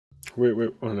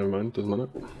Wait, oh never mind, doesn't matter.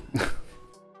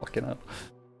 Fucking hell.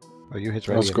 Oh, you hit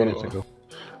ready a minute ago.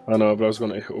 I know, but I was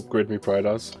gonna upgrade me Pride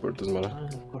as, but it doesn't matter.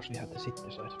 Of course we have the city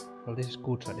side. Well, this is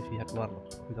good side if we had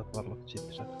Warlock. Without Warlock,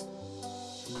 city side.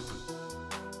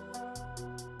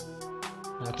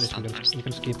 At least we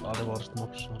can skip all the worst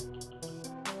mobs. So.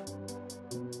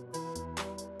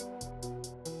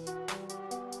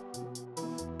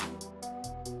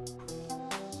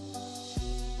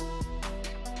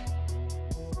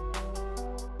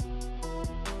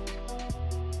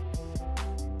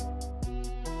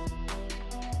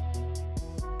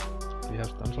 We have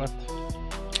stuns left.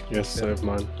 Yes, I have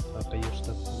mine. Okay, use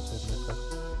that to save my stuff.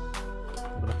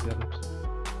 I'm gonna clear next.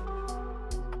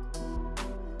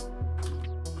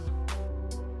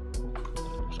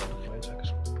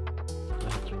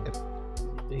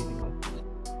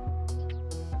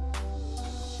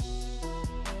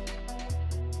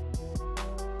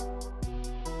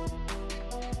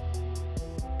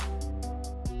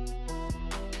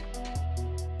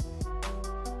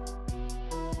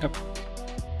 Yep.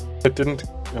 It didn't.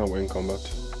 Oh, we're in combat.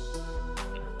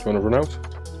 Do you want to run out?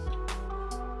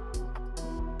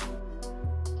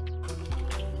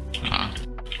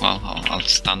 Well, I'll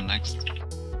stun next.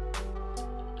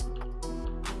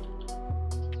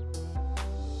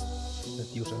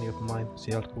 Don't use any of mine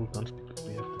shield cooldowns because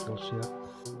we have to kill shield.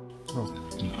 Oh.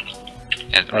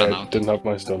 Yeah, run I out. didn't have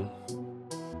my stun.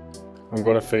 I'm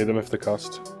gonna fade them if they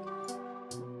cast.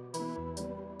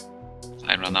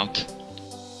 I run out.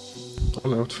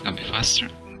 I'm out. Gonna be faster.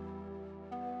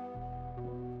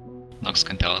 Nox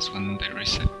can tell us when they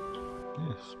reset.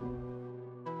 Yes.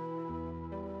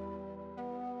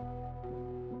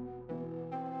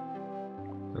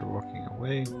 They're walking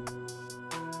away.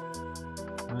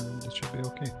 And it should be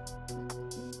okay.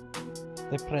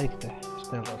 They break the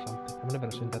stealth or something. I've never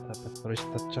seen that happen. Or is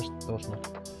that just those ones?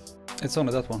 It's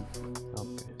only that one.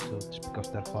 Okay, so it's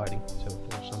because they're fighting. So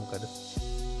there's some kind of...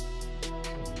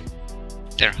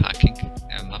 They're hacking.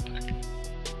 They're map hack.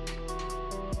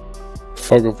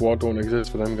 Fog of War don't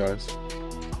exist for them guys.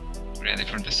 Ready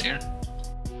for this here?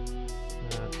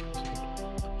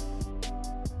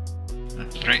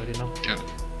 3, 2,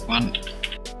 1.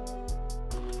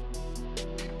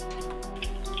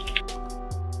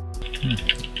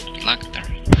 Luck there.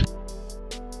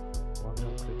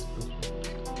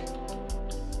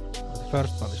 The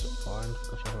first one is fine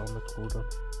because I have only cooldown.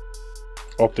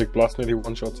 Optic Blast nearly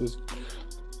one-shots us.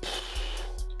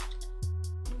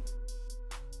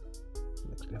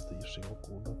 Next we have to use single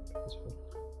cooldown. This one.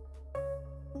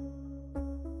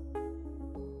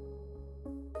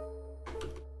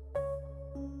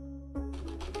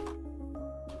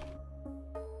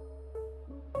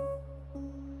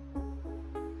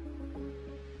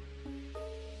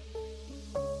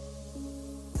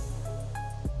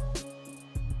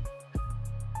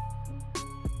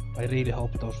 I really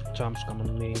hope those jumps come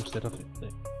on me instead of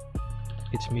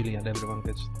it's melee and everyone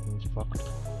gets things fucked.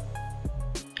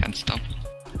 Can't stop.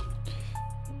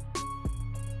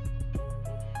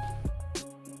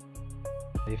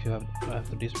 If you have, I have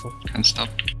to dispo. Can't stop.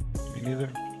 Me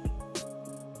neither.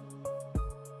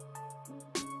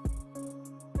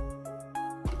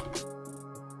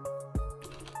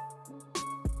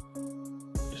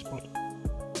 Dispo.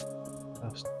 I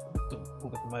have to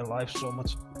look at my life so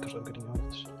much because I'm getting old.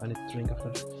 I need to drink after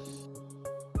this.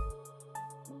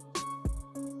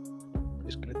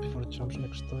 Please get it before it jumps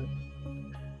next time.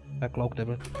 Cloak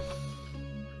Devlin.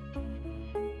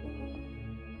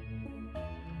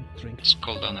 Drink. Just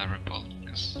call down every ball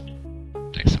because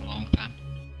it takes a long time.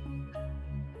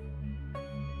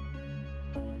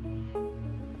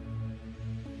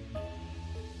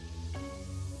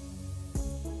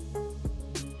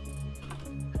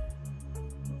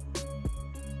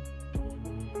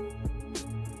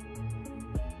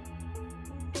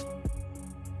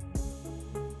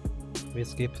 We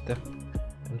skip the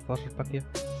enforcer pack here.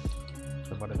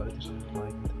 So whatever it is,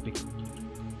 like the big.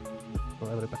 So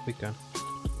every pack we can.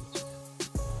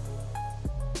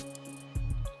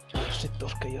 Shit,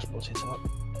 those chaos balls hits hard.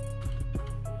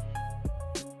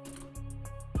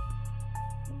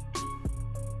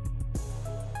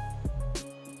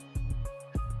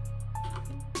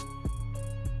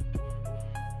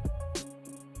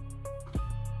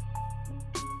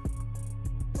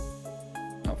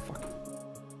 Oh fuck.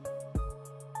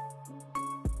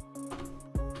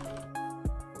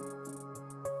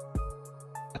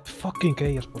 That fucking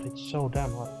chaos ball hits so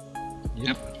damn hard.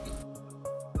 Yep.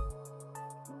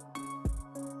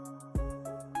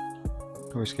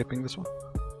 Are we skipping this one?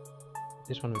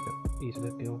 This one we can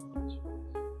easily kill.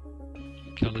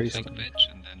 Kill the Priest. tank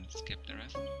bitch and then skip the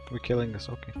rest. We're killing this,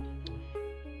 okay.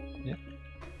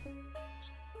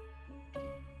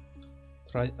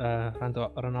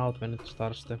 run out when it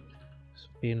starts the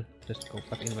spin, just go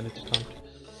back in when it's done.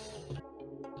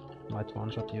 Might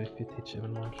one-shot you if it hits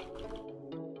even once.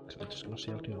 So I'm just gonna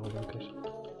shield you over in case.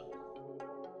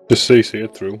 Just CC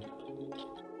it through.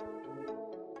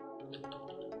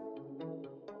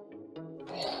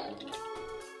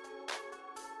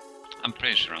 I'm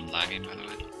pretty sure I'm lagging, by the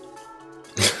way.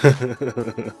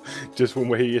 Just when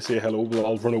we hear you say hello, we'll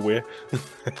all run away.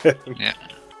 Yeah.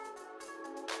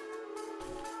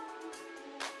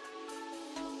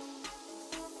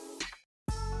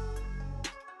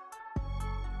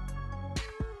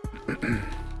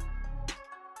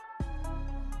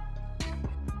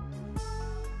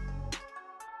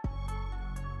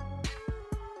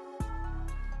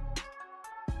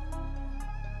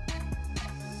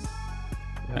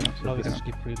 Now we can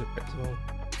skip through the as well.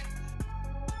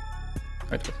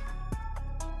 Right.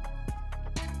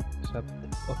 Sap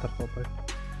Otterfopper.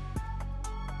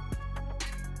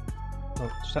 No,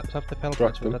 sap the Fell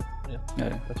Track with them. that.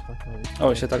 Yeah. That's fine. No, it's Oh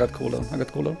fine. shit, I got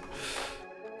cooldown.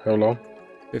 How long?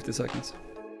 50 seconds.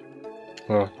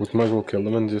 Oh, we might as well kill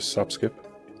them and just sap skip.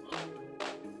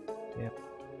 Yeah.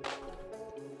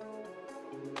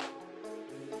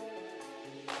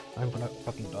 I'm gonna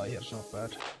fucking die here so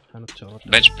bad. I'm not sure.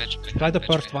 Bitch. Try the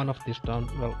first one of this down.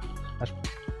 Well,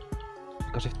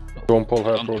 because if no, Don't pull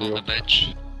her Don't pull rodeo. the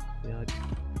bitch. yeah, I'm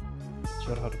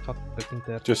sure how the fuck they're getting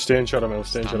there. Just stay in shadow melt,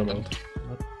 stay in shadow Stand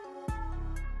melt.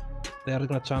 They are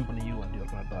gonna jump on you and you're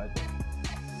gonna die.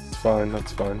 It's fine,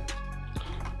 that's fine.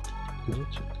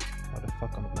 How the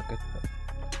fuck am I gonna get that?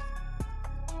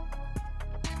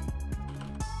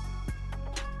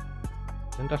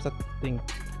 When does that thing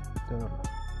turn?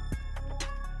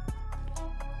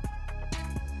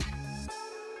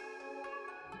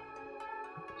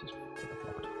 Just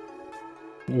fucked.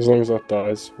 As long as that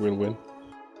dies, we'll win.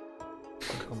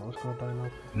 Come on, I was gonna die now.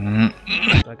 Mm.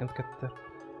 I can't get there.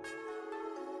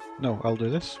 No, I'll do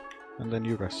this, and then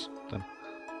you rest. Then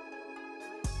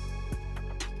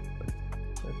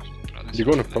You're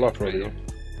going to pull up rodeo. I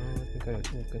think I will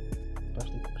get past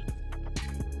it.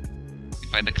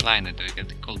 If I decline it, do I get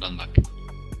the cooldown back?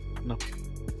 no.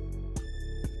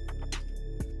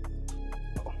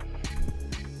 Oh,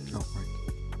 right.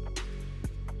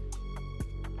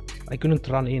 I couldn't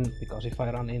run in because if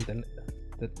I run in, then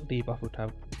the debuff would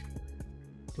have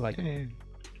like Okay.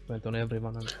 went on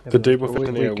everyone. And The everyone. debuff is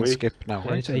an We can AoE. skip now, Yeah,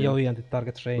 right? it's AoE and it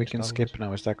targets range. We can skip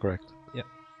now. Is that correct?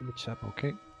 Which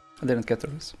Okay. I didn't get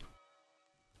those.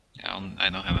 Yeah, I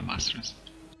don't have a master's.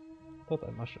 thought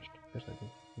I must rest. Yes, I did.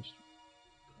 Yes,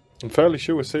 I'm fairly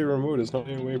sure with Saber Mood it's not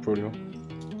AoE rodeo.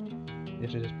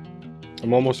 yes, it is.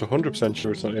 I'm almost 100%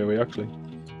 sure it's not AoE actually.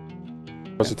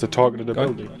 Because it's a targeted Go.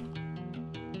 ability.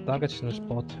 Target is in a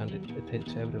spot and it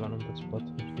hits everyone on that spot.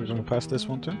 We're gonna pass this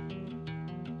one too?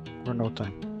 Or no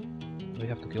time? We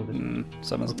have to kill this.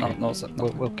 7. Okay. No.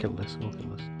 We'll kill this. We'll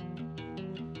kill this.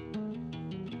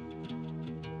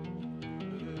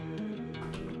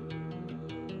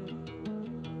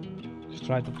 Just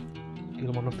try to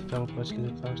kill one of the fell boys, kill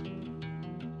it fast.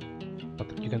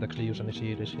 But you can't actually use any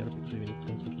series here because you need to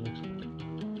go to the next.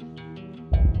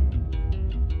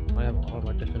 I have all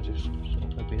my defensives, so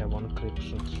maybe I have one creep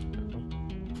shots.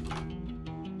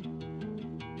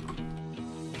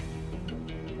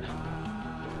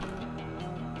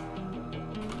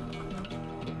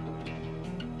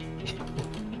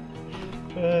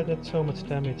 That's so much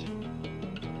damage.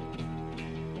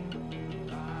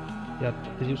 Yeah,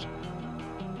 did you...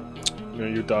 Yeah,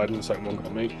 you died and the second one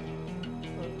got me.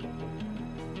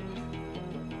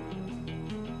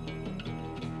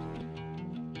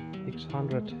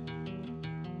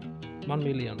 $600... 1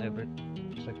 million every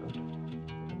second.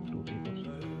 2 people.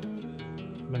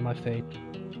 When my fate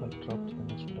dropped, then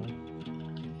I should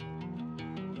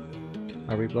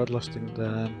die. Are we bloodlusting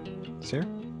the Seer?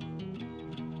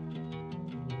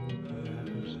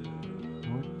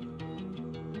 No.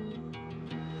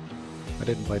 I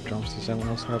didn't buy drums. Does anyone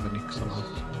else have any? Somehow.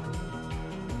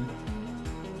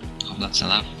 Oh, that's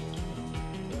enough.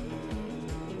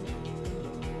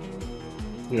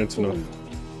 Yeah, it's enough.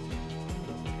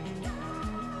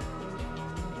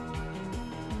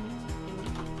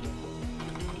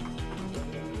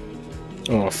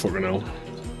 Oh, fucking hell.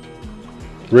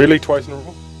 Really? Twice in a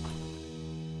row?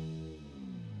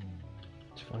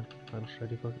 It's fine, I was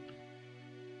ready for it.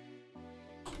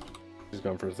 He's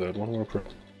gone for a third one. Okay.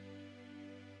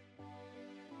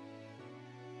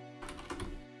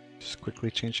 Just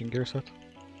quickly changing gear set.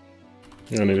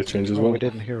 I need to change as Oh, well. we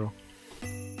didn't hero. I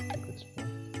think it's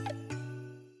fine.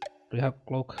 Do you have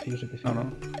cloak? Use it if you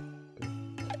No.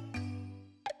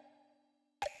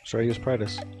 Should I use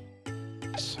Pridus?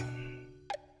 Yes.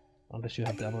 Unless you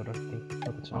have the avoider thing.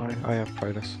 But it's fine. I have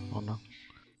Pridus. Oh no.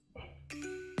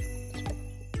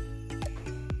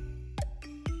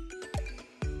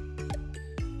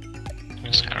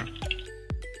 Scar.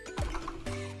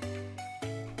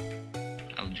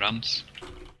 Drums.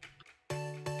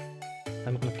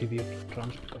 I'm gonna give you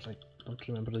drums because I don't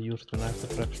remember to use it when I have the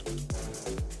preps.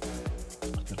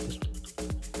 After this.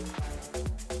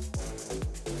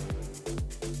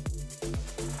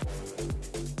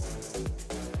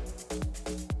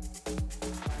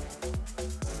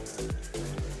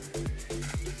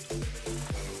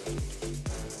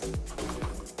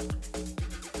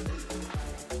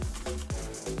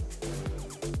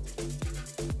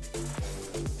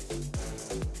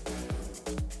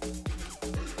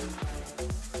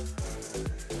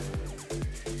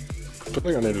 I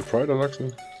think I needed Pride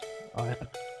actually. I had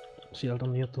shield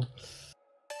on you too.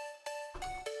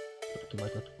 You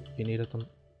might not be needed on.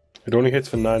 It only hits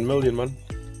for 9 million, man.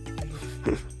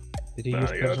 Did you Nah,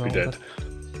 use you gotta be personal dead. attack?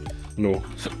 No.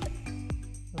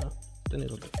 Then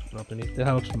it'll probably need. It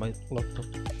helps my lot to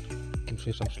gives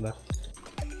you some slack.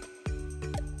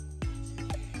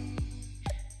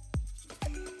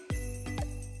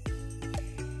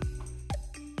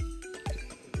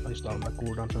 I used all my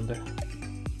cooldowns on the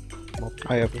mob.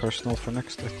 I have personal for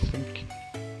next, I think.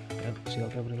 Yeah,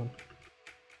 shield everyone.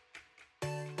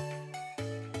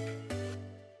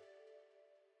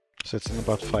 So it's in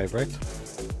about 5, right?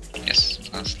 Yes,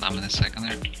 I'm gonna slam in a second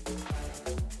here.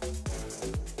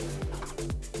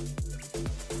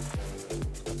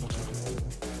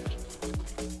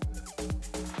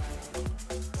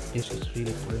 This is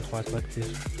really cool in fights like this.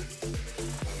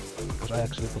 Because I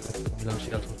actually protect the million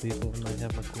shield from people when I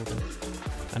have my cooldown.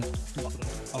 And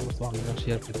almost 1 million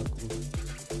shield with the cooldown.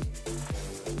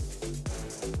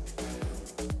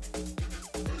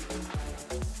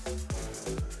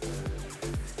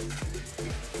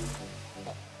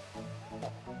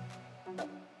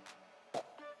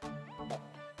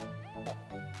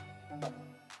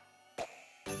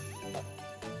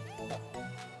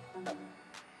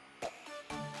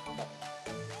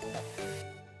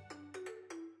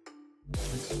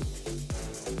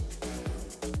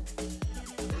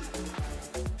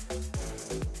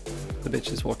 The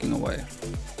bitch is walking away.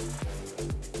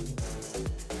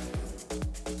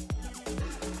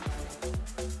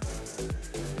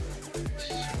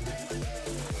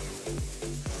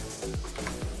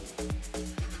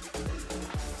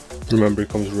 Remember, he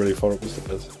comes really far up the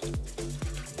stairs.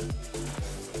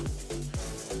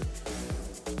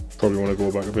 Probably want to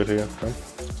go back a bit here. Okay?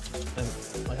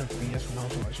 I have PS now,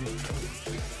 so I should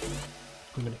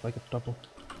even if I get double.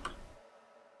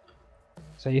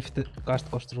 Say if the cast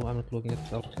goes through, I'm not looking at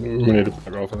it. We need to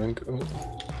back off, I think.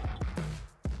 Oh.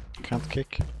 Can't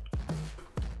kick.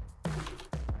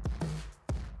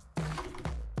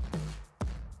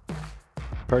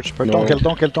 Perch, perch. No. Don't kill,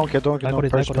 don't kill, don't kill, don't kill. I No, got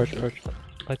it, perch, I got perch, it. perch.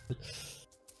 I got it.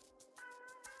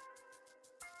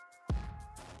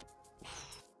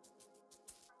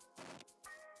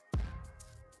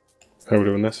 How are we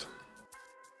doing this?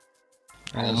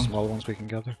 All the small ones we can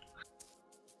gather.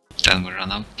 Then we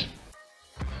run out.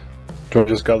 Do I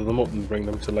just gather them up and bring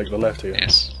them to like the left here?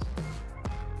 Yes.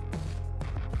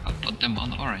 I'll put them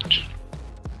on orange.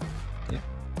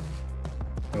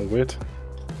 I'll wait.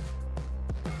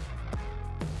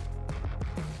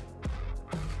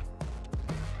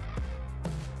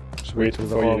 So Wait till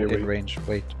they're before you all hear in me. range.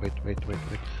 Wait.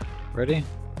 Ready?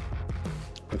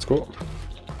 Let's go.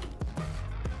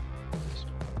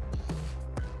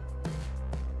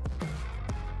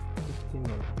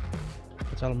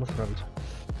 It's almost right.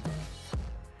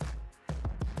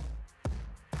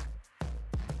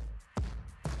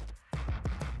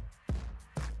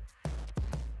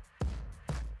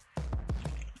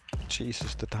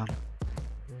 Jesus, the damn.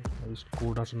 I use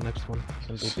cooldowns on the next one.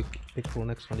 Then do big full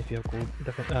next one if you have cool.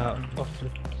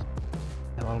 Often.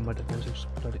 I have all my defensives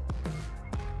ready.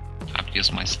 I've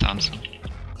used my stun, so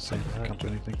Same, can't do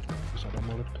anything. So I'm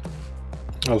all it.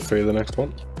 I'll fear the next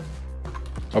one.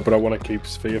 Oh, but I want to keep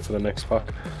Sphere for the next pack.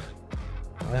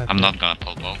 I'm not gonna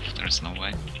pull both, there's no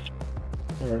way.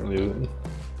 Alright, leave it.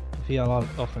 If you allow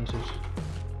offensives,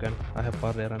 again, I have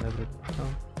barrier and everything. So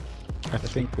I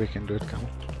think we can do it, Cam.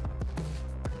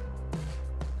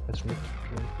 let's meet.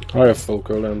 I have full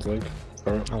cooldowns, like.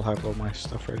 Alright. I'll have all my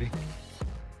stuff ready.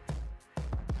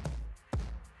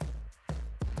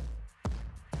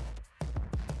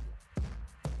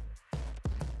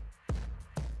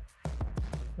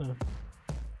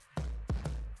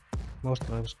 Most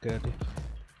I'm scared if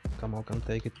Camo can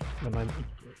take it when I'm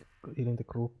healing the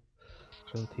group.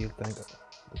 So don't heal tank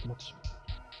that much.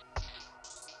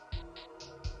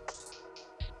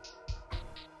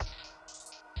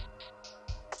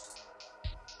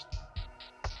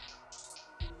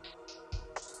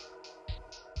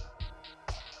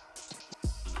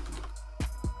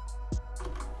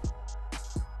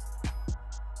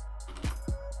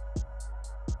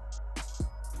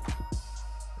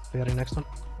 Very next one.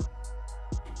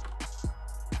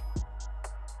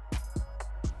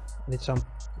 I need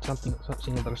something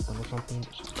single stone or something.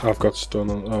 I've got stun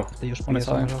on. Oh, They use One is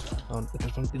high.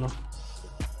 there's one enough.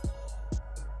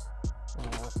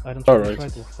 I don't alright. try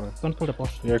to. Fine. Don't pull the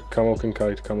boss. Yeah, camel can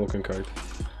kite. Camel can kite.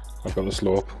 I've got the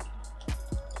slope.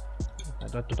 I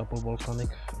tried to double volcanic.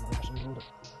 And I wasn't ruled.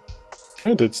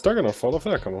 Hey, did Stagger not fall off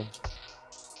there? Come on.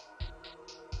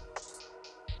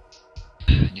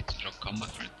 I need to drop combat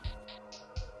for it.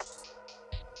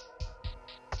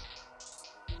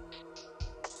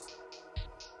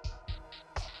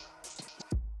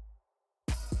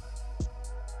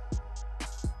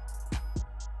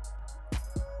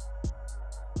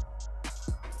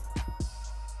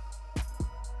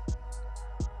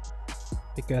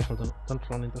 Be careful, don't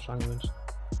run into sanguines.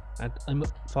 And I'm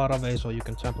far away so you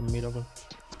can jump on mid of them.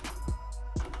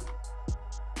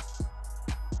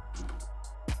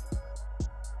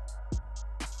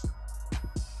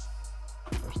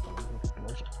 First time, a bit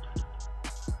closer.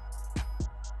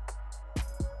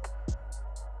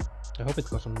 I hope it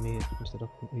goes on me instead of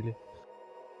melee.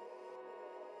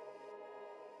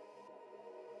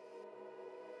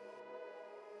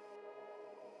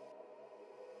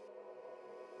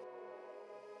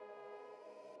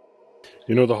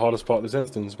 You know the hardest part of this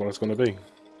instance, what it's going to be?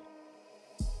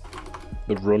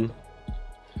 The run.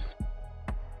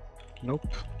 Nope.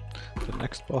 The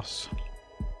next boss.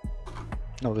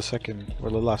 No, the second,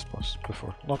 well, the last boss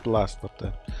before. Not the last, but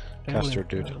the caster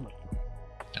dude.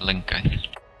 The link guy.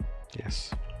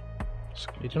 Yes. It's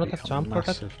gonna Did you not have become jump for that?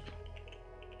 massive.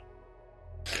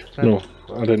 Try No,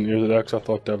 I didn't use it there because I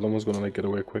thought Devlin was going to like get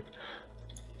away quick.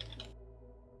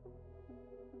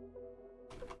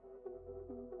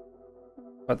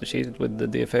 Tried to cheat it with the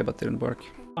DFA, but didn't work.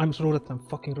 I'm rooted, I'm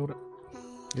fucking rooted.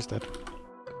 He's dead.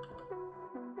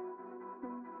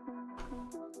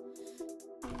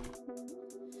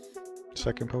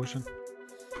 Second potion.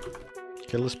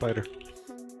 Kill the spider.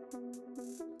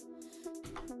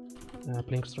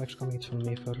 Blink strikes coming from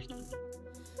me first.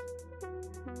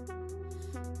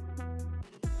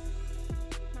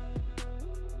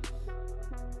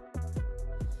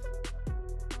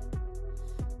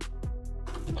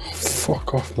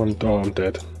 Fuck off, man. Oh, I'm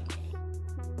dead.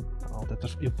 Oh, that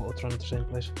was, you both run at the same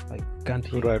place. I can't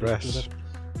heal. Would I do rest?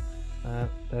 that.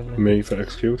 Devlin. Me for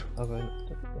execute. Okay,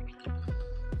 that works.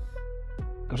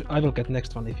 Because I will get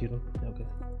next one if you don't. Okay.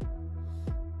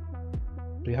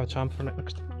 Do you have jump for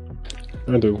next?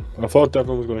 I do. I thought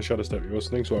Devlin was going to shadow step your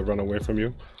thing, so I ran away from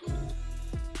you.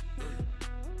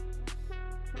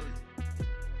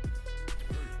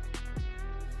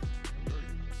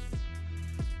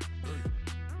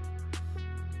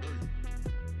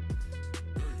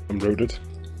 I'm rooted.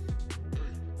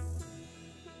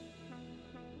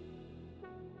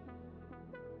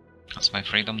 That's my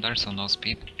freedom there, so no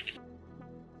speed.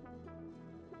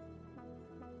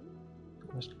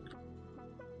 Nice.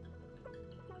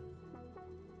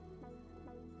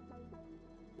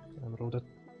 I'm rooted.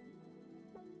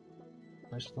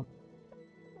 Nice one.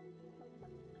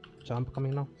 Jump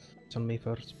coming now. It's on me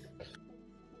first.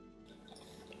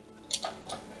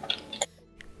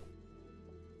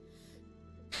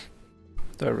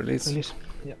 The release. Release.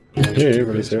 Yeah. Yeah,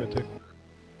 release it.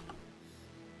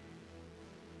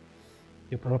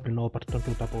 You probably know, but don't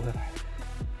do double here.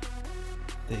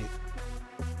 They.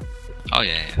 Oh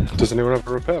yeah, yeah. Does anyone have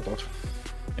a repair bot?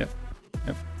 Yep.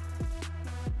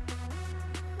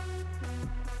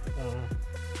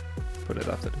 Put it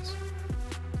after this.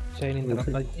 Chain interrupt.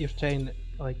 Like, use chain,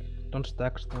 like, don't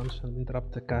stack stuns and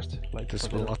interrupt the cast. Like, This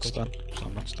for will the not coach. stun, so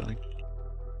I'm not stunning.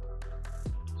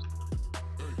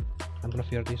 I'm gonna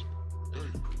fear these.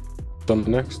 Stun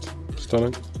next.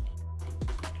 Stunning.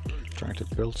 Trying to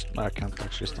build. No, I can't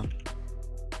actually stun.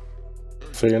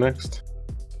 Fear next.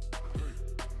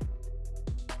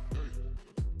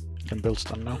 Can build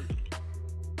stun now.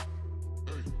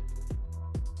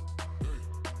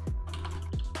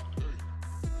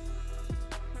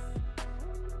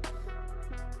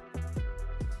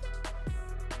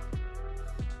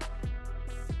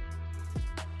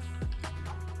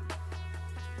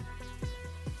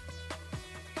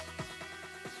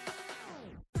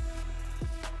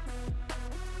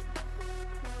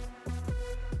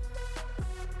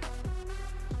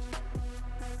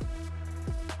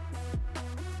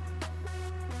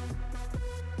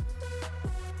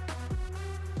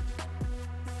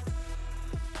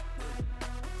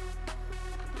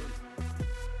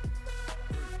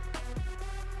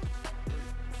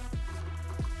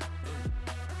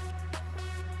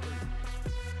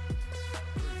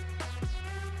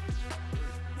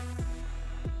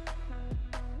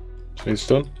 He's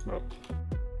done. Oh.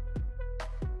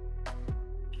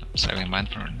 saving mine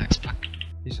for the next pack.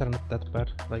 These are not that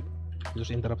bad, like, you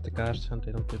just interrupt the cast and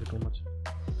they don't really do much.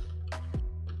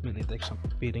 Really take some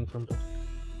beating from the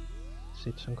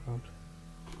sits and ground.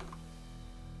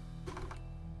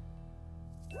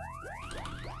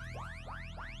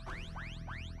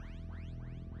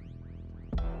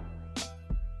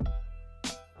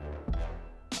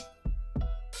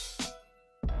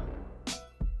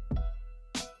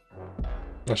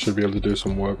 I should be able to do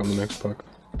some work on the next pack.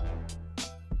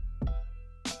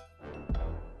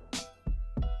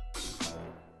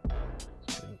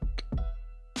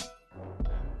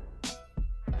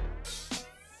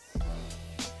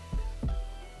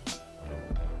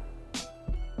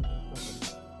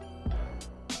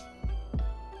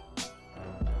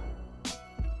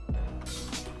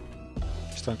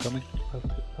 Stun coming.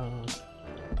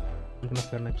 You're gonna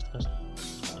fair next fast.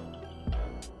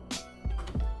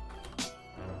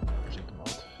 Take them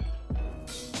out.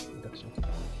 That's it.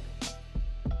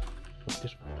 Put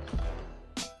this one.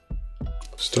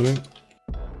 Stunning.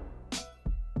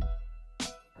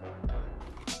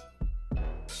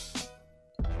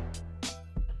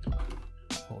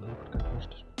 Holy what kind of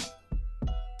monsters.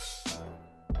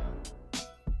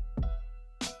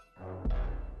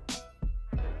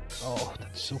 Oh,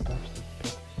 that's so bad.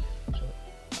 So,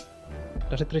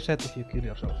 does it reset if you kill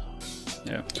yourself?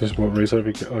 Yeah. Just what reset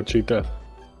if you oh, cheat death.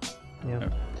 Yeah. Yeah.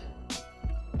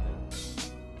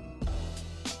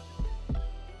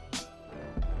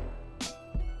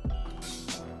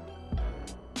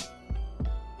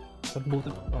 Don't move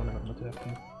them. Oh, never mind. You have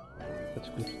to. That's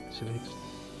good. Silly hits.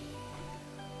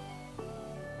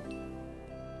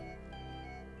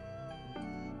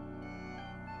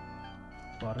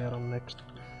 Barrier on next.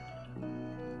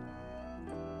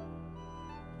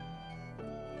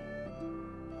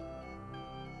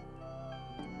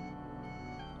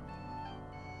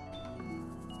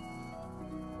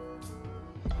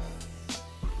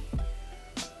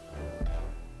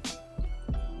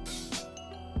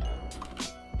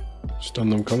 Stun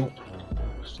them, come on.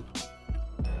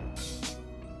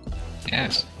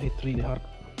 Yes. Hit really hard.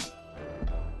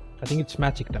 I think it's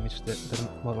magic damage, the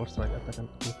model strike attack and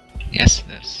do. Yes,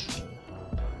 there's.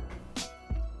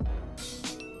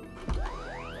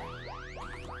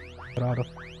 We're out of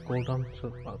cooldown,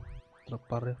 so I'll drop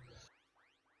barrier.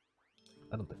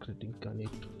 I don't actually think I need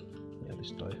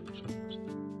this die. So.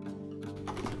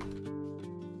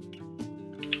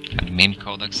 And meme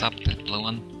codex up, the blue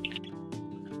one.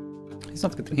 He's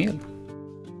not getting healed.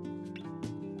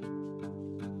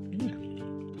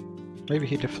 Maybe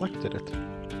he deflected it.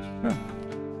 Yeah.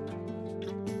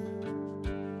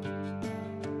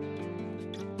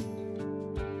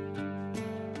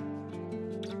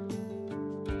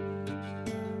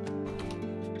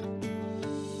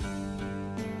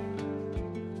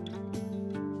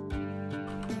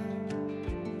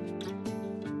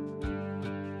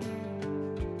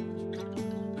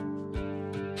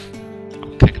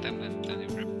 I'll kick them and then you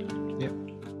rip. Yeah.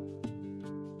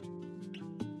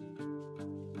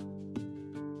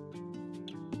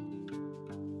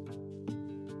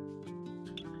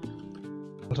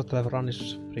 Also, the run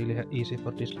is really easy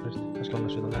for this list as long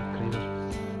as you don't have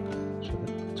creepers. So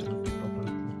that's not a problem.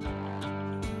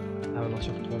 I have lots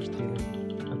of first healing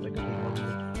and I can do one.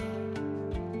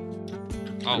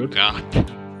 Oh Good. god.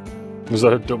 Was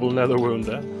that a double nether wound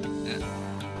there?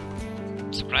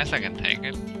 I'm surprised I can take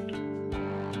it.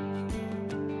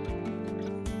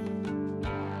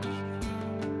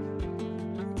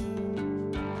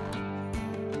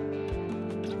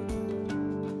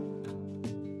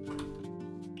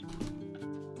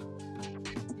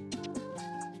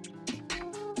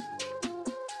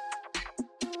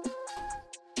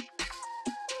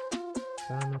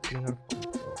 Cannot clear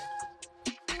control.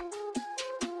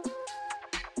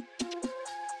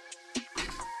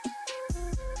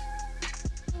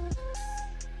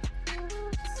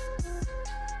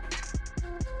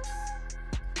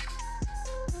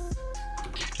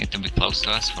 Need to be close to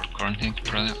us for quarantine,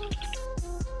 brother.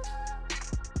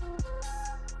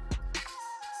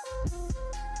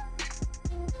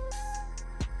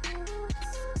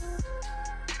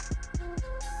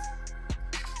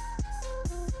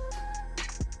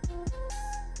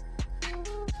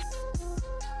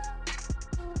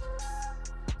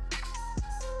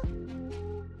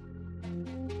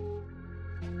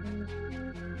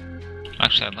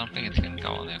 Actually, I don't think it can go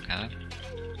on you, can it?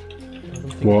 I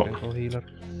don't think What? I can go healer.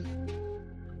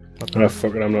 But Ah,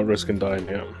 fuck it, I'm not risking dying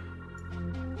yet.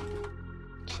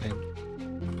 Same.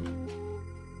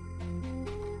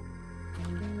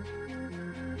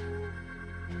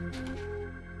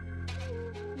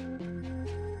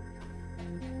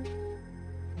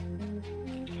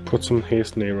 Put some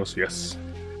haste near us, yes.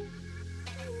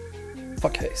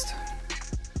 Fuck haste.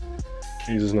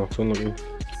 Jesus, not unlucky.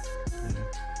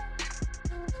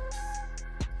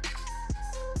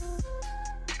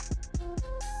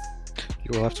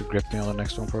 You will have to grip me on the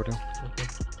next one, Proto.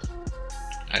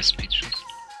 I speechless.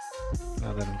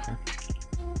 No, then I'm fine.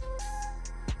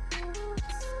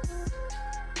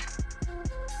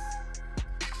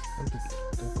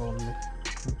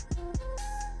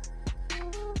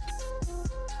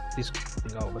 This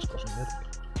thing always goes in there.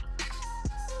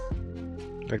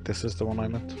 Like this is the one I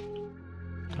meant.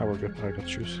 Oh, we're good. I got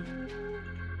shoes.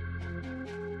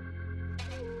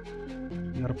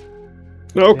 You're...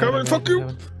 No, come on, fuck you!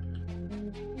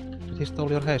 He stole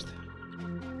your haste.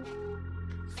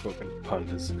 Fucking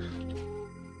pandas.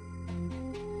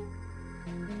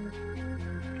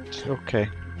 It's okay.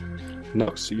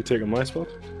 Nox, so you taking my spot?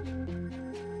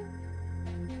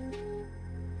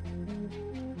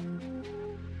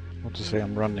 I want to say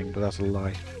I'm running, but that's a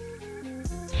lie.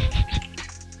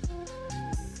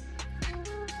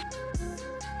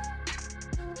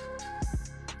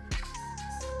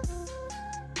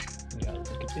 Yeah, I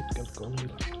think it can go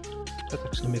neither. That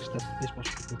actually makes this was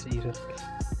a bit easier.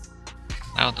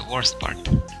 Now the worst part.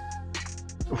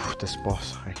 Oof, this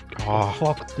boss. Oh,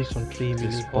 fuck this on 3 this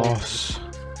million. boss.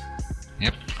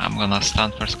 Yep, I'm gonna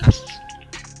stand first cast.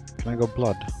 Can I go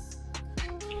blood?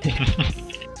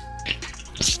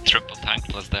 Just triple tank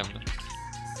plus Devlin.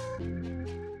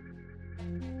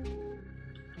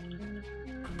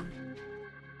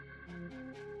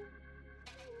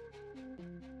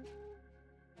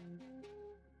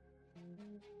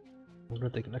 I'm gonna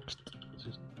take next.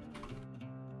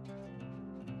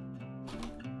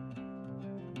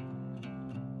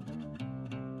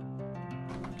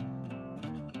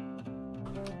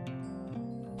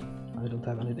 I don't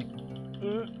have anything.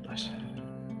 Nice.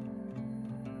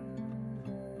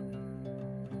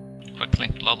 Quickly,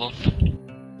 blood off.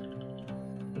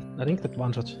 I think that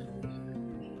one shot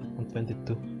on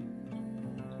 22.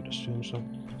 Could assume so.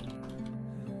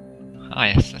 Ah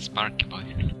yes, that's Sparky boy.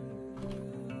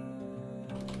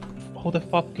 Who the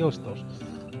fuck kills those?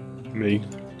 Me.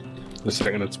 The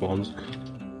second it spawns.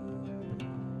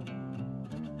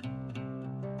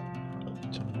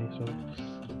 It's on me, sorry.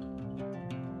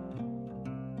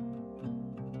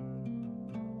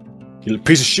 You little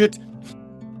piece of shit!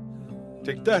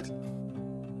 Take that!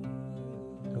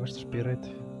 Where's the spirit?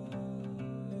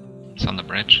 It's on the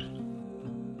bridge.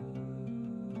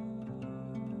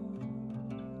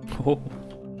 Oh.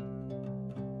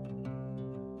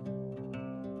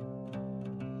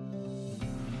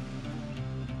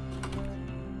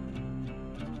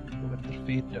 Let us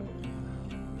feed them.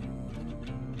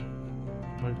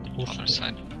 I need to push Other them.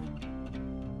 side.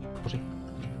 Pushing.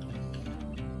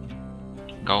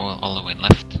 Go all the way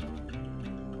left.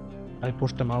 I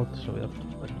pushed them out, so we have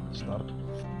like start.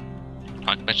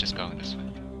 Fuck, bitch is going this way.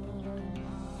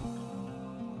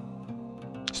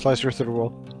 Slice her through the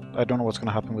wall. I don't know what's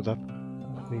gonna happen with that.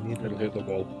 We need It'll them. hit the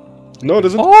wall. No, it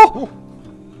isn't! Oh!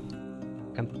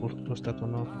 Can't push that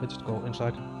one now. Let's just go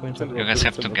inside. Go inside. You guys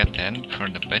have to get in before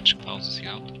the bitch closes you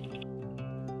out.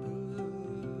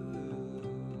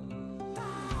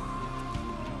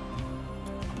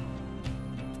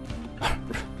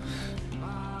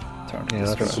 Yeah,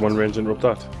 that's Can someone range interrupt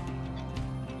that?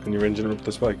 Can you range interrupt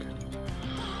the spike?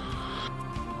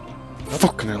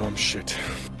 Fucking hell, I'm shit.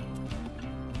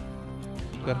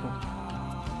 Careful.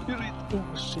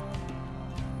 Oh shit.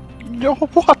 No,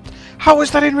 what? How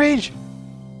is that in range?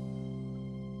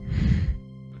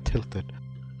 Tilted.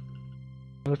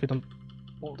 What if we don't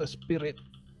pull the spirit?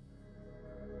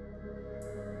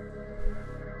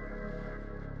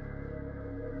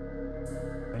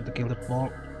 Trying to kill the ball.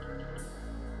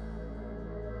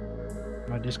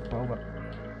 My disc power.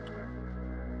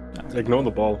 Ignore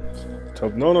the ball.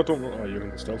 No, no, don't. Oh, you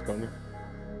can stealth, can't you?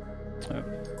 Yeah.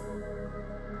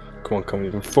 Come on, come on,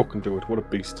 you can fucking do it. What a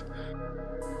beast.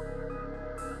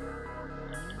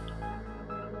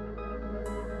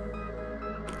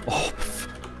 Oh,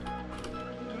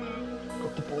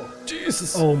 Got the ball.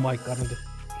 Jesus! Oh my god.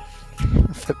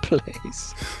 The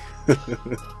place.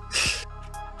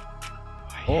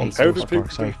 How do people do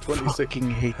 26? Fucking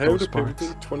hate How those do people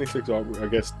sparks. do 26? Oh, I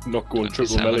guess not going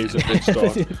triple 27. melees at the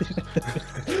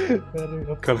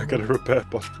start. Can I get a repair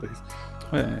bot, please?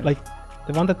 Like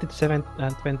the one that did 7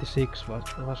 and 26 was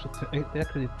they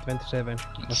actually did 27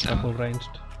 was Seven. double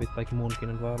ranged with like Moonkin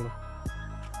and Warlock.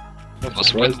 It was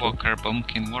surprising. Windwalker,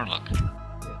 Bumpkin, Warlock.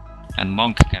 And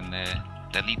Monk can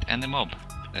delete any mob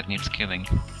that needs killing.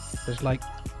 There's like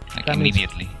Like Damage.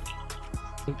 immediately.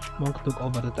 Monk took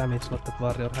over the damage what that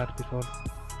warrior had before.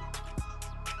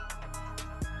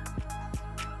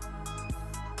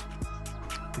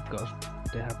 because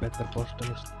they have better boss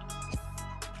damage.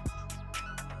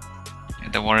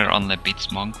 The warrior only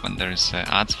beats monk when there is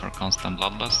ads for constant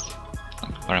bloodlust,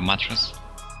 like very mattress.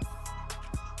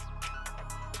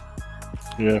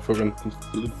 Yeah, fucking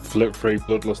flip free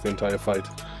bloodlust the entire fight.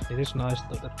 It is nice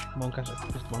though that monk has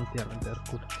at least one tier when they're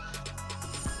good.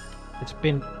 It's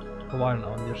been a while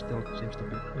now and there still seems to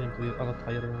be going to be a lot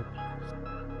higher than it.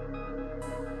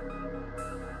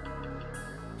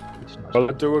 It's nice. Well,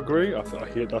 I do agree. I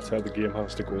hate that's how the game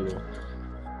has to go though.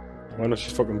 Why not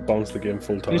just fucking bounce the game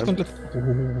full time? Please don't let...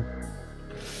 Ooh.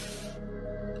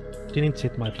 Didn't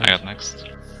hit my face. I got next.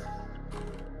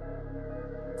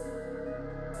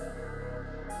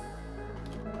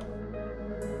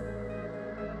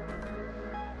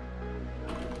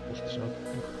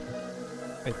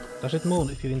 Wait, does it move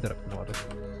if you interrupt now?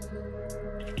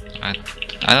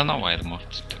 I don't know why it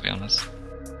moved, to be honest.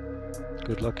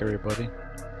 Good luck, everybody.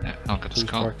 Yeah, I'll get the Two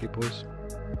skull. Sparky boys.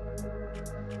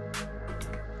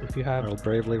 If you have... I'll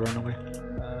bravely run away.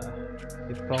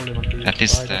 You probably want to use At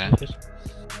least spiders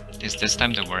with this. this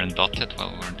time they weren't dotted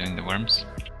while we were doing the worms.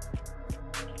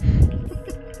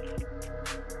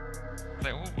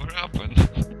 Like, oh, what happened?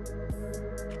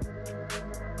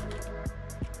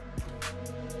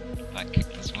 I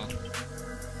kicked as well.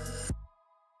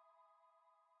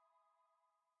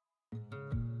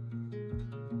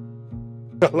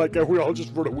 Like we all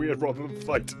just run away rather than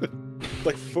fight.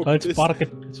 Like fuck Oh, it's this.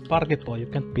 Sparky Boy, you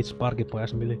can't beat Sparky Boy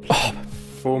as melee.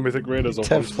 4 Mythic Raiders on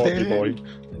one Sparky boy.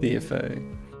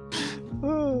 DFA.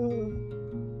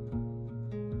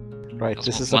 Right, That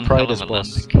this was is a one hell of Pridus a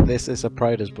boss. landing. This is a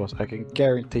Pridus boss. I can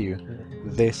guarantee you,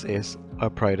 this is a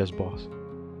Pridus boss.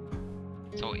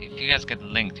 So if you guys get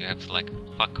linked, you have to like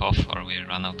fuck off or we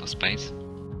run out of space.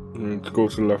 Go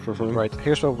to the left or something. Right,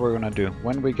 here's what we're gonna do.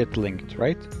 When we get linked,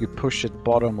 right? You push it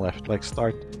bottom left, like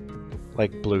start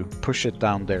like blue. Push it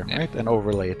down there, Yeah. right? And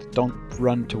overlay it. Don't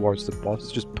run towards the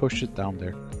boss, just push it down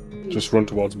there. Just run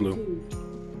towards blue.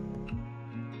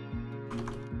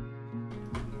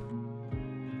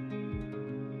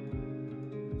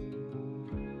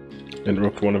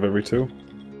 Interrupt one of every two.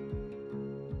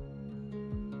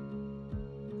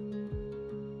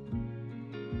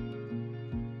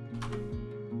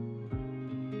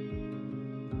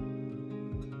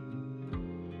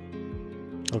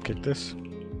 I'll kick this.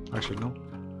 Actually, no.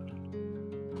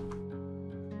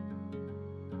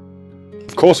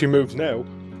 Of course he moves now.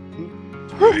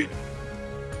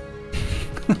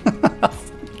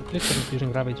 Literally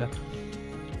using Ravager.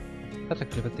 That's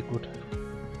actually pretty good.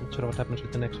 Not sure what happens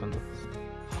with the next one though.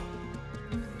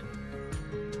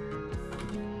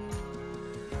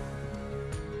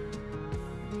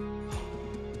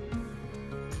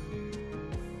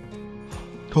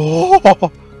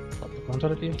 Oh!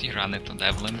 Consolidate? Do you run it to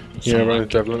Devlin? Yeah, Some right, luck.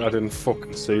 Devlin. I didn't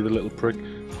fucking see the little prick.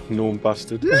 Gnome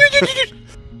bastard.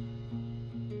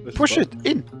 Push it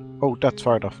in! Oh, that's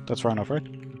far enough. That's far enough, right?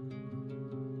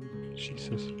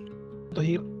 Jesus. The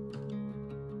heal.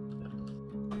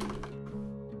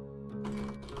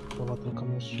 Volatile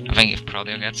coming soon. I think if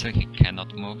Prodio gets it, he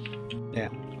cannot move. Yeah.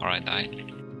 Or I die.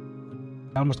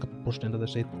 I almost got pushed into the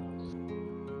seat.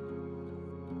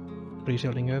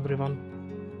 Pre-shielding everyone.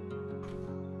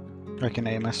 I can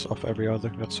AMS off every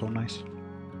other. That's so nice.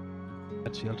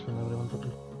 Get shields from everyone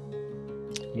probably.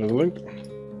 Another link.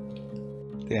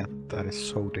 Yeah, that is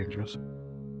so dangerous.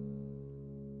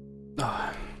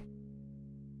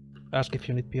 Ask if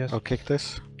you need PS. I'll kick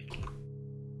this.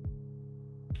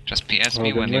 Just PS I'll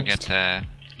me get when you next. get a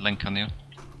link on you.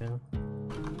 Yeah.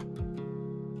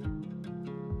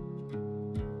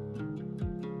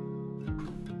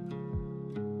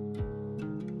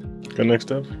 Get next,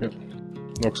 Dev. Yep.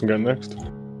 Nox can get next.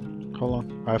 Hold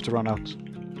on, I have to run out.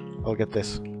 I'll get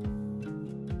this.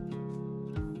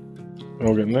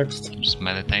 I'll get next. Just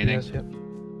meditating. Yes, yeah.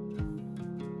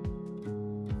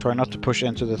 Try not to push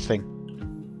into the thing.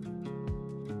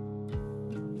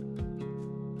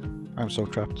 I'm so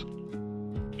trapped.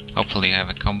 Hopefully you have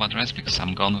a combat rest because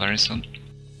I'm gone very soon.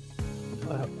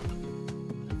 I have.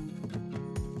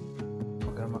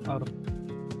 Okay, I'm out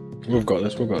of. We've got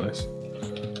this, we've got this.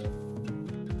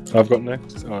 I've got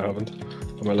next. Oh, I haven't.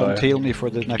 I'm a liar. Don't heal me for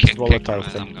the next Kick volatile or I'm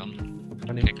thing. gone.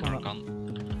 I need Kick or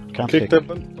gone. Can't Kick kick.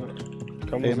 Devlin.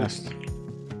 Come with AMS. us.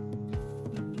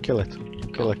 Kill it.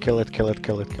 Kill it, kill it, kill it,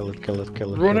 kill it, kill it, kill it,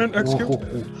 kill it. Run kill in, it. execute.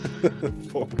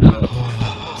 Fuck.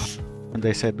 And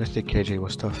they said Mythic KJ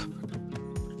was tough.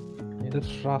 Yeah,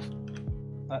 that's rough.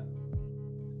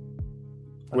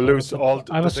 We lose all.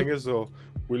 I The was thing is, though,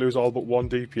 we lose all but 1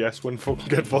 DPS when fucking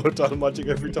get volatile magic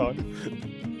every time.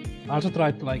 I also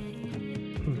tried like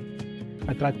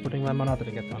I tried putting my mana to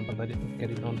get on, but I didn't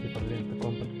get it on before we did the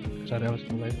combat. Sorry, I was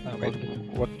too late. Wait,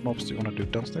 what mobs do you want to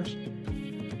do? Downstairs?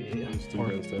 Yeah, Let's do Or-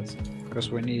 downstairs. Because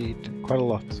we need quite a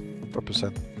lot per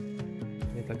percent.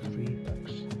 need like 3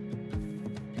 packs.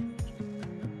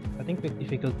 I think the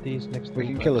difficulty is next We to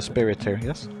can pack. kill a spirit here,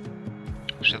 yes?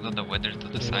 We should do the weather to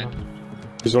the side.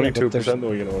 There's only Yeah, but 2%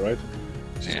 though, you know, right?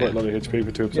 It's Yeah. quite a lot of HP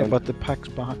for 2%. Yeah, but the packs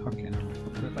behind. Okay, no.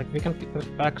 Like we can pick the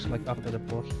packs like after the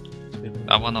boss. It's really-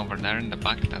 That one over there in the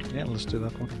back, Yeah, let's do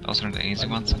that one. those are the easy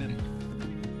ones, I think.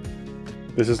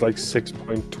 This is like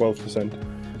 6.12%.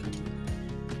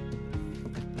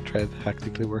 Tread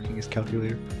hectically working his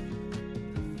calculator.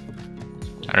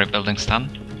 Are you building stun?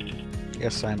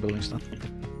 Yes, I am building stuff.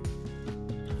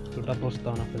 To double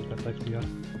stun after that like we are.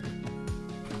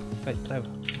 Hey, Trev.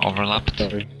 Overlapped.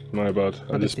 Sorry, my bad.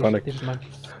 I just panicked. This is my...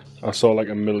 I saw like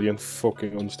a million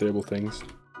fucking unstable things.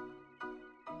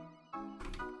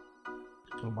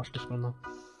 I'll watch this one now.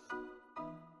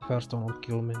 First one won't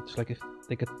kill me. It's like if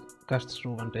they get cast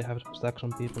through and they have stacks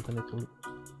on people, then it will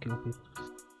kill people.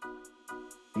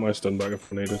 My stun bag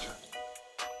if needed.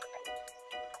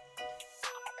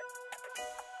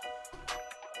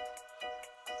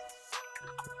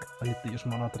 I need to use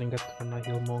mana trinket when I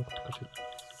heal monk because it...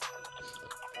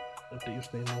 I need to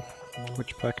use way more mana.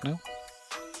 Which pack now?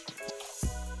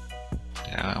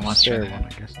 Yeah, I was Fair trying one,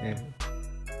 I guess. Yeah.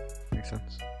 Makes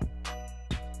sense.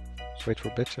 Just wait for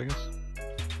bits, I guess.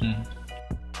 Mhm.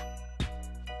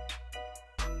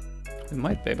 We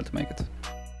might be able to make it.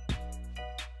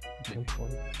 Don't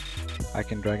worry. I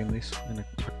can dragon these in a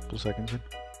couple seconds.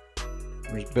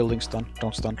 We're just building stun.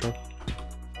 Don't stun troll.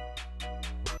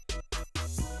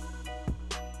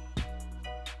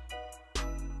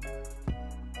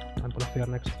 I'm gonna fear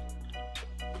next.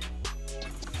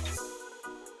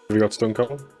 Have you got stun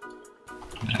couple?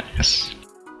 Yes.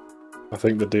 I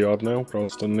think the D-odd now, but I'll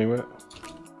stun anyway.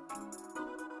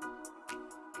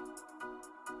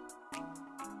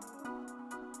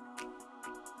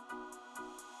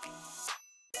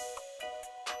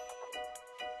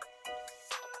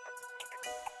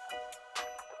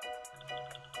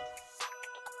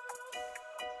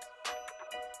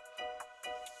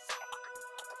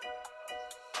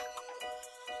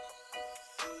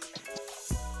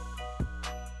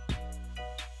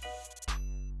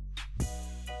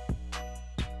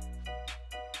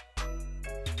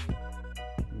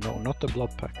 No, not the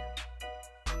blood pack.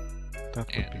 That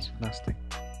would Yeah, be this nasty.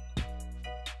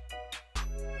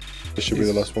 This should be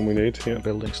the last one we need, yeah.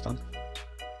 Building stun.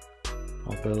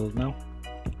 I'll build now.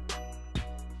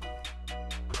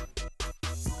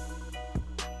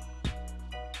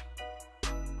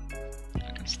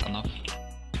 I can stun off.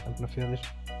 I'm gonna fear this.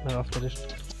 No, after this.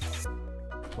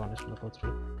 One is gonna go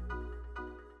through.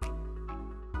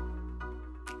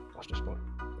 Watch this boy.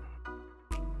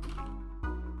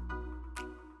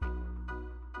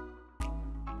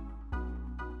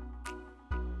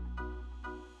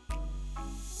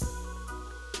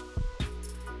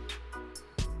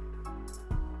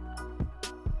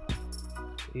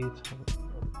 Eat.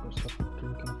 I'll stop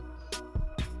drinking.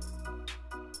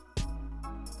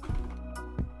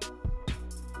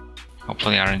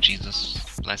 Hopefully RNG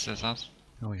just blesses us.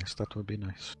 Oh yes, that would be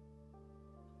nice.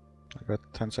 I got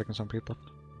 10 seconds on people.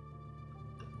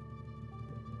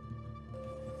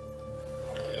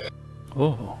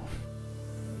 Oh.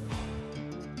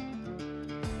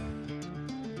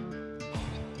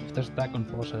 If there's attack on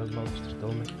boss, I'll know, just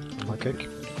tell me. My cake.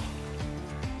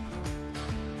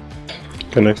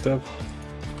 Okay, next step.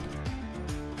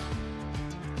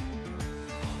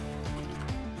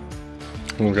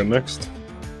 We'll get next.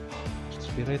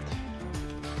 Spirit.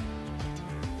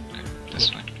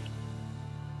 This way.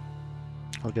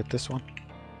 I'll get this one.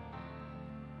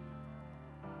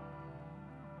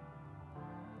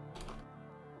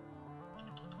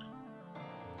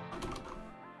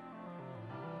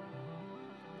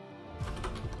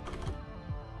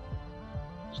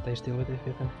 Stay still with it if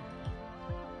you can.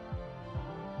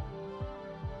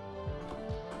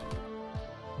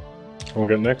 We'll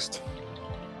get next.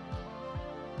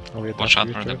 I'll get Watch that out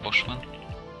you, for the Trev. bushman.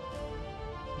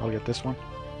 I'll get this one.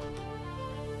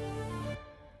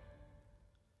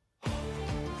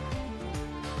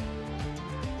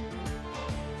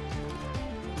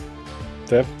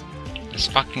 Dev?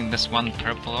 This one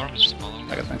purple orb is just following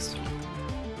I us. got next.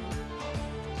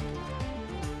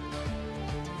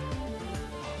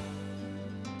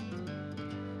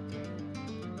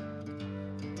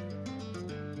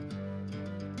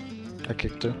 I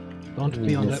kicked two. Don't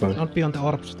be on you're the fine. don't be on the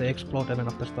orbs, they explode even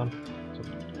after stun. So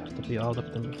you have to be out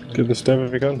of them. Get this Dev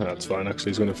if you can. That's fine,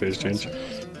 actually, he's going to phase change.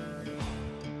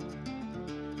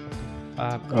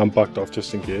 Uh, I'm backed off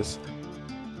just in case.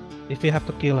 if you have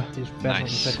to kill, use person on the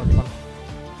Nice. second one.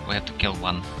 we have to kill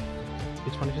one.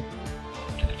 Which one is it?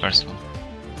 The first one.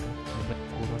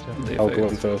 I'll go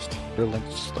in first. Building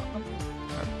stuff.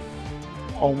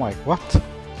 Oh my, what?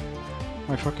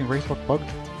 My fucking Wraithwalk bugged.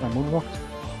 I moonwalked.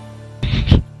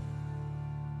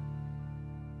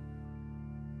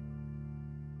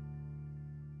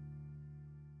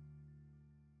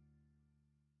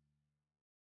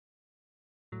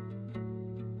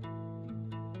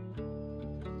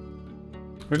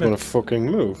 We're gonna fucking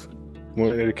move. We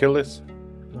need to kill this.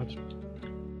 Not.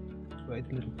 Wait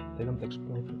a little. They don't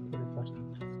explode very fast.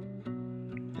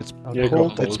 It's Yeah,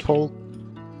 pulled, go it's hold. pulled.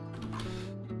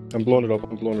 I'm blowing it up,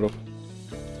 I'm blowing it up.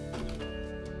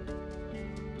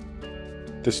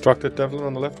 Distracted Devlin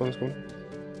on the left, on this one.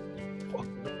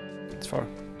 It's far.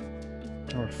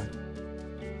 Oh, we're fine.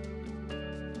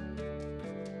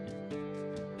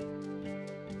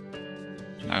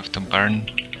 I have to burn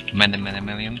many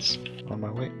millions. On my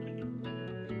way.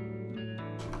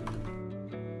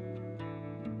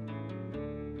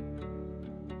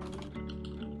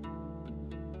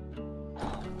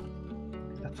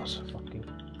 That was fucking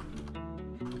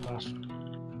fast.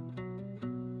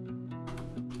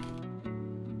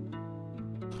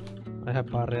 I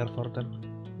have barrier for them.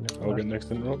 I'll get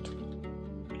next in the road.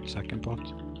 Second pot.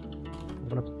 I'm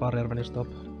gonna put barrier when you stop.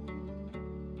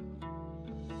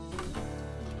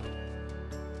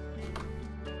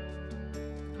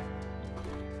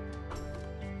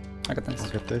 I got this. I'll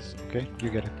get this. Okay, you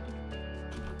get it.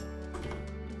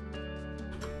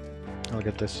 I'll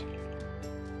get this.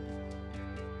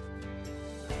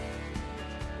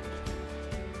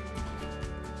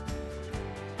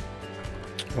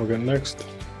 I'll get next.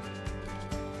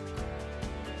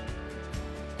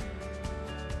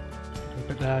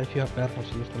 If you have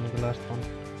barrels, use them in the last one.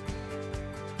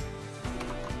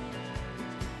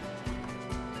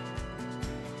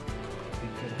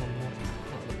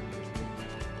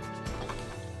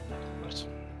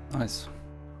 Nice.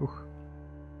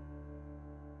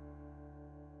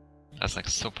 That's like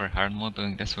super hard mode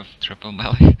doing this with triple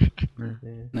melee.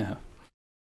 Yeah.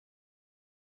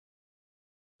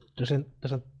 Doesn't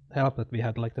help that we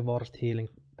had like the worst healing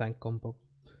tank combo.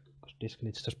 Because this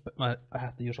needs just I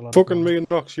have to use a lot Fucking of me and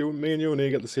Nox, me and you need to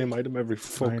get the same item every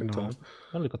fucking know. time.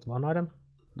 I only got one item.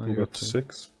 No, We you got two.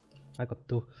 6. I got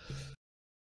two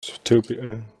So 2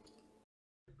 people.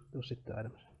 shit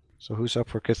items. So who's up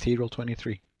for Cathedral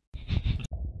 23?